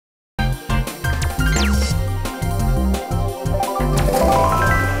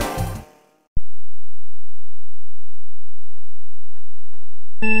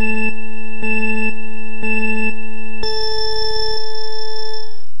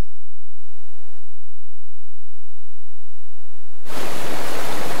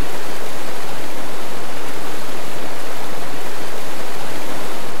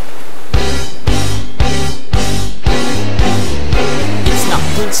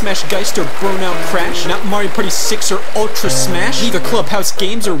Smash Geist or Burnout Crash. Not Mario Party 6 or Ultra Smash. Neither Clubhouse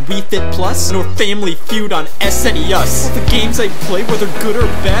Games or Wii Fit Plus. Nor Family Feud on SNES. All the games I play, whether good or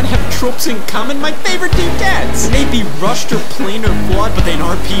bad, have tropes in common. My favorite dads may be rushed or plain or flawed, but they ain't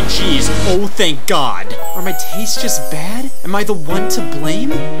RPGs. Oh, thank God. Are my tastes just bad? Am I the one to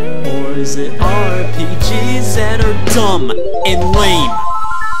blame? Or is it RPGs that are dumb and lame?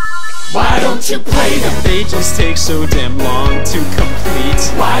 Why don't you play them? They just take so damn long to complete.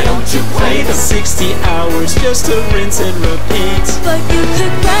 Why don't you play them? 60 hours just to rinse and repeat. But you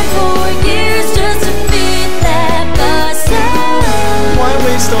could grind for years just to beat that myself. Why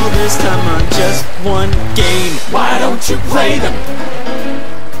waste all this time on just one game? Why don't you play them?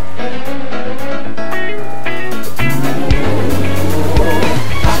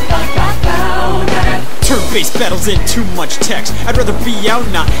 Turn-based battles and too much text. I'd rather be out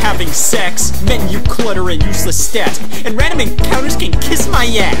not having sex. Menu clutter and useless stats. And random encounters can kiss my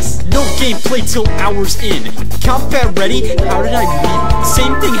ass. No gameplay till hours in. Combat ready? How did I win?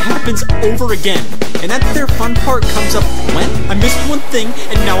 Same thing happens over again. And that their fun part comes up when? I missed one thing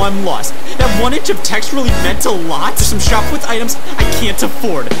and now I'm lost. That 1 inch of text really meant a lot. There's some shop with items I can't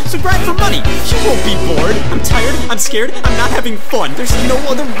afford. So grind for money, you won't be bored. I'm tired, I'm scared, I'm not having fun. There's no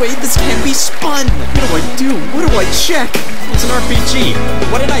other way this can be spun. What do I do? What do I check? It's an RPG.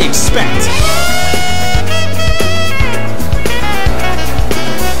 What did I expect?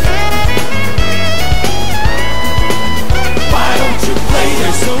 Why don't you play them?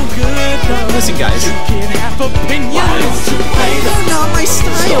 They're so good. Listen, guys. You can have opinions. Why don't you